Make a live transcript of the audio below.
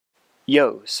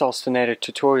Yo, Saulstinator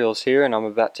tutorials here, and I'm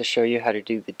about to show you how to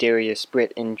do the Darious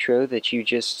Britt intro that you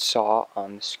just saw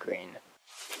on the screen.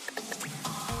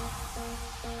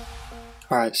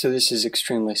 Alright, so this is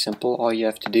extremely simple. All you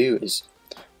have to do is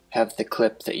have the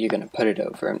clip that you're going to put it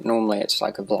over. Normally it's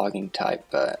like a vlogging type,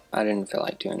 but I didn't feel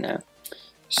like doing that.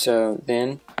 So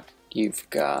then you've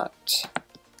got,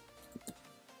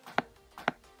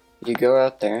 you go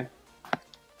out there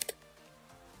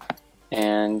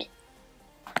and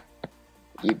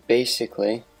you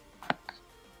basically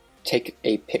take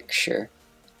a picture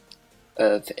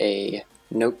of a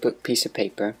notebook piece of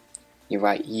paper. You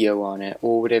write yo on it,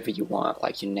 or whatever you want,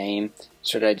 like your name.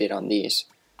 That's what I did on these.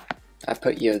 I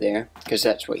put yo there, because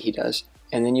that's what he does.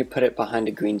 And then you put it behind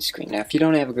a green screen. Now if you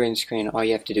don't have a green screen, all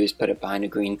you have to do is put it behind a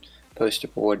green poster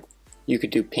board. You could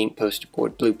do pink poster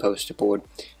board, blue poster board.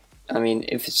 I mean,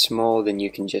 if it's small, then you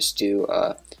can just do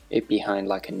it behind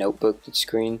like a notebook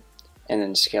screen, and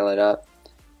then scale it up.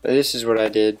 But this is what I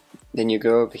did. Then you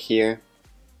go over here,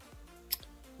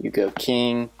 you go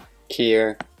king,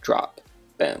 keyer, drop,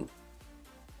 boom.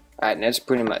 Alright, and that's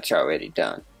pretty much already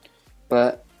done.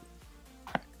 But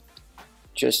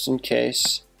just in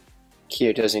case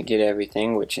keyer doesn't get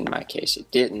everything, which in my case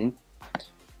it didn't,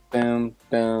 boom,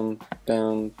 boom,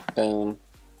 boom, boom,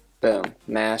 boom.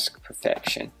 Mask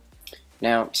perfection.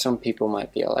 Now some people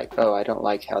might be like, oh, I don't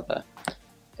like how the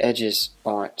edges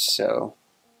aren't so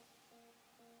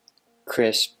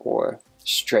crisp or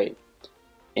straight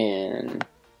in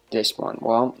this one.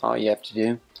 Well, all you have to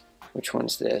do, which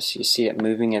one's this? You see it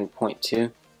moving in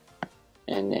 0.2,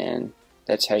 and then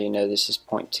that's how you know this is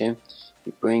 0.2.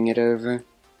 You bring it over,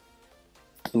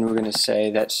 and we're going to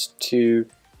say that's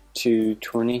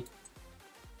 220.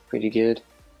 Pretty good.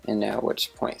 And now what's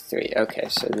 0.3? Okay,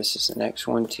 so this is the next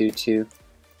one,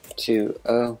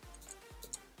 2220.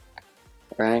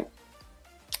 Right?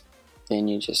 Then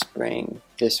you just bring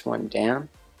this one down,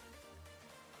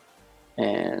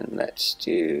 and let's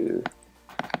do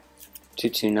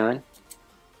 229,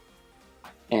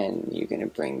 and you're going to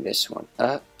bring this one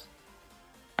up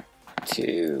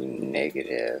to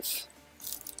negative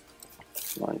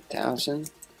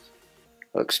 1000.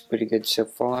 Looks pretty good so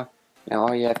far. Now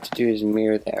all you have to do is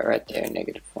mirror that right there,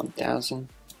 negative 1000.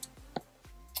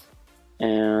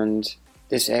 And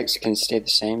this X can stay the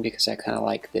same because I kind of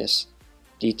like this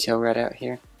detail right out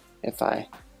here. If I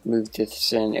moved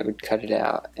this in, it would cut it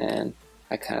out, and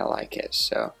I kind of like it,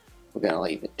 so we're going to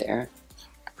leave it there.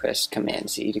 Press Command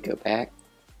Z to go back.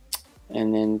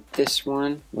 And then this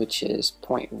one, which is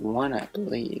 0.1, I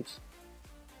believe.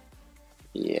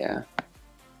 Yeah.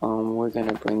 We're going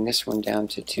to bring this one down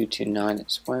to 229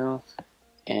 as well.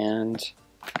 And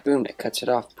boom, it cuts it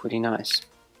off pretty nice.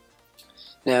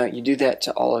 Now, you do that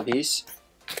to all of these.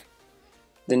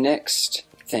 The next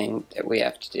thing that we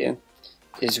have to do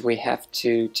is we have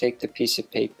to take the piece of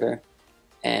paper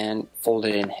and fold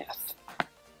it in half.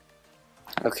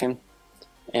 Okay?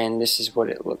 And this is what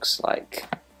it looks like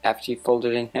after you fold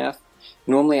it in half.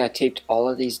 Normally I taped all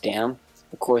of these down.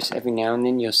 Of course, every now and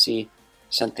then you'll see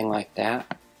something like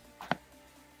that,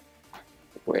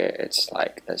 where it's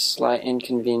like a slight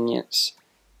inconvenience.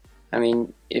 I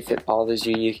mean, if it bothers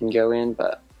you, you can go in,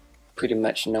 but pretty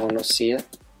much no one will see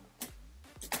it.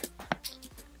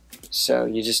 So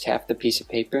you just have the piece of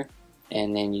paper,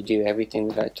 and then you do everything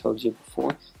that I told you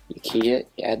before. You key it,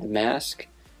 you add the mask,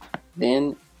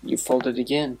 then you fold it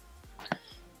again.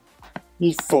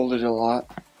 You fold it a lot,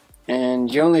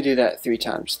 and you only do that 3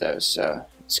 times though, so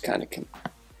it's kind of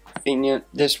convenient.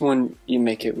 This one, you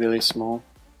make it really small.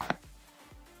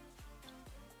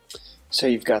 So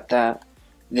you've got that.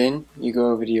 Then you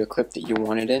go over to your clip that you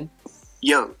want it in.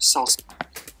 Yo, sauce.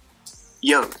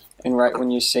 Yo. And right when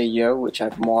you say yo, which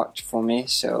I've marked for me,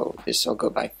 so this will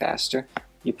go by faster,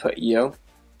 you put yo.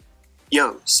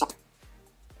 Yo.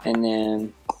 And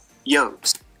then yo.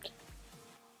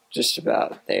 Just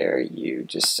about there, you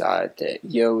decide that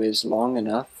yo is long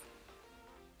enough.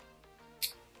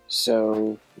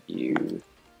 So you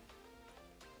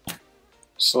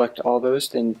select all those,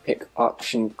 then pick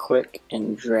option click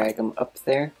and drag them up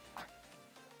there.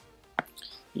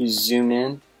 You zoom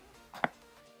in.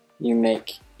 You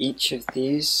make each of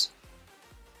these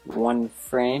 1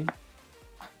 frame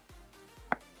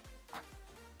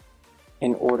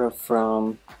in order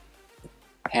from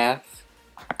half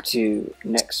to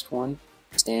next one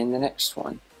and the next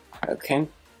one. Okay?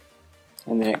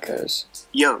 And then it goes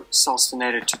yo,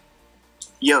 Saulstinator,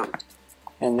 yo.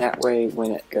 And that way when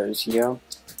it goes yo,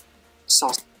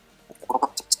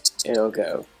 it'll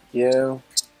go yo,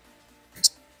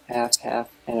 half, half,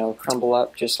 and it'll crumble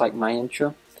up just like my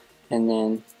intro. And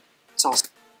then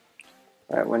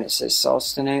Right when it says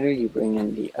Saulstinator, you bring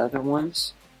in the other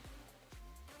ones,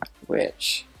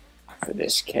 which, for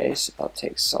this case, I'll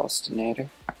take Saulstinator,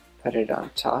 put it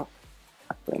on top,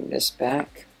 bring this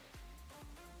back,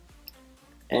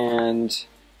 and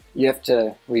you have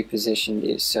to reposition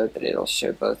these so that it'll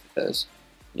show both of those.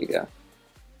 Here you go.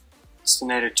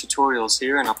 Saulstinator tutorials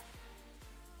here,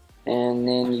 and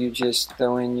then you just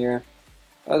throw in your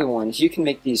other ones. You can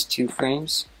make these 2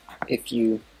 frames if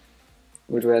you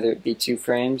would rather it be 2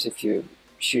 frames. If you're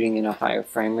shooting in a higher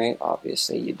frame rate,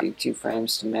 obviously you do 2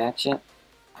 frames to match it.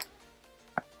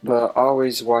 But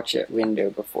always watch at window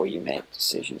before you make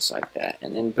decisions like that.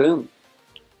 And then boom,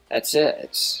 that's it.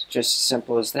 It's just as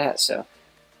simple as that. So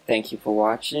thank you for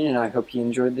watching, and I hope you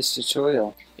enjoyed this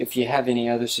tutorial. If you have any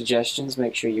other suggestions,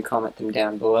 make sure you comment them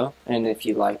down below. And if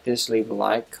you like this, leave a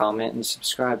like, comment, and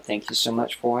subscribe. Thank you so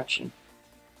much for watching.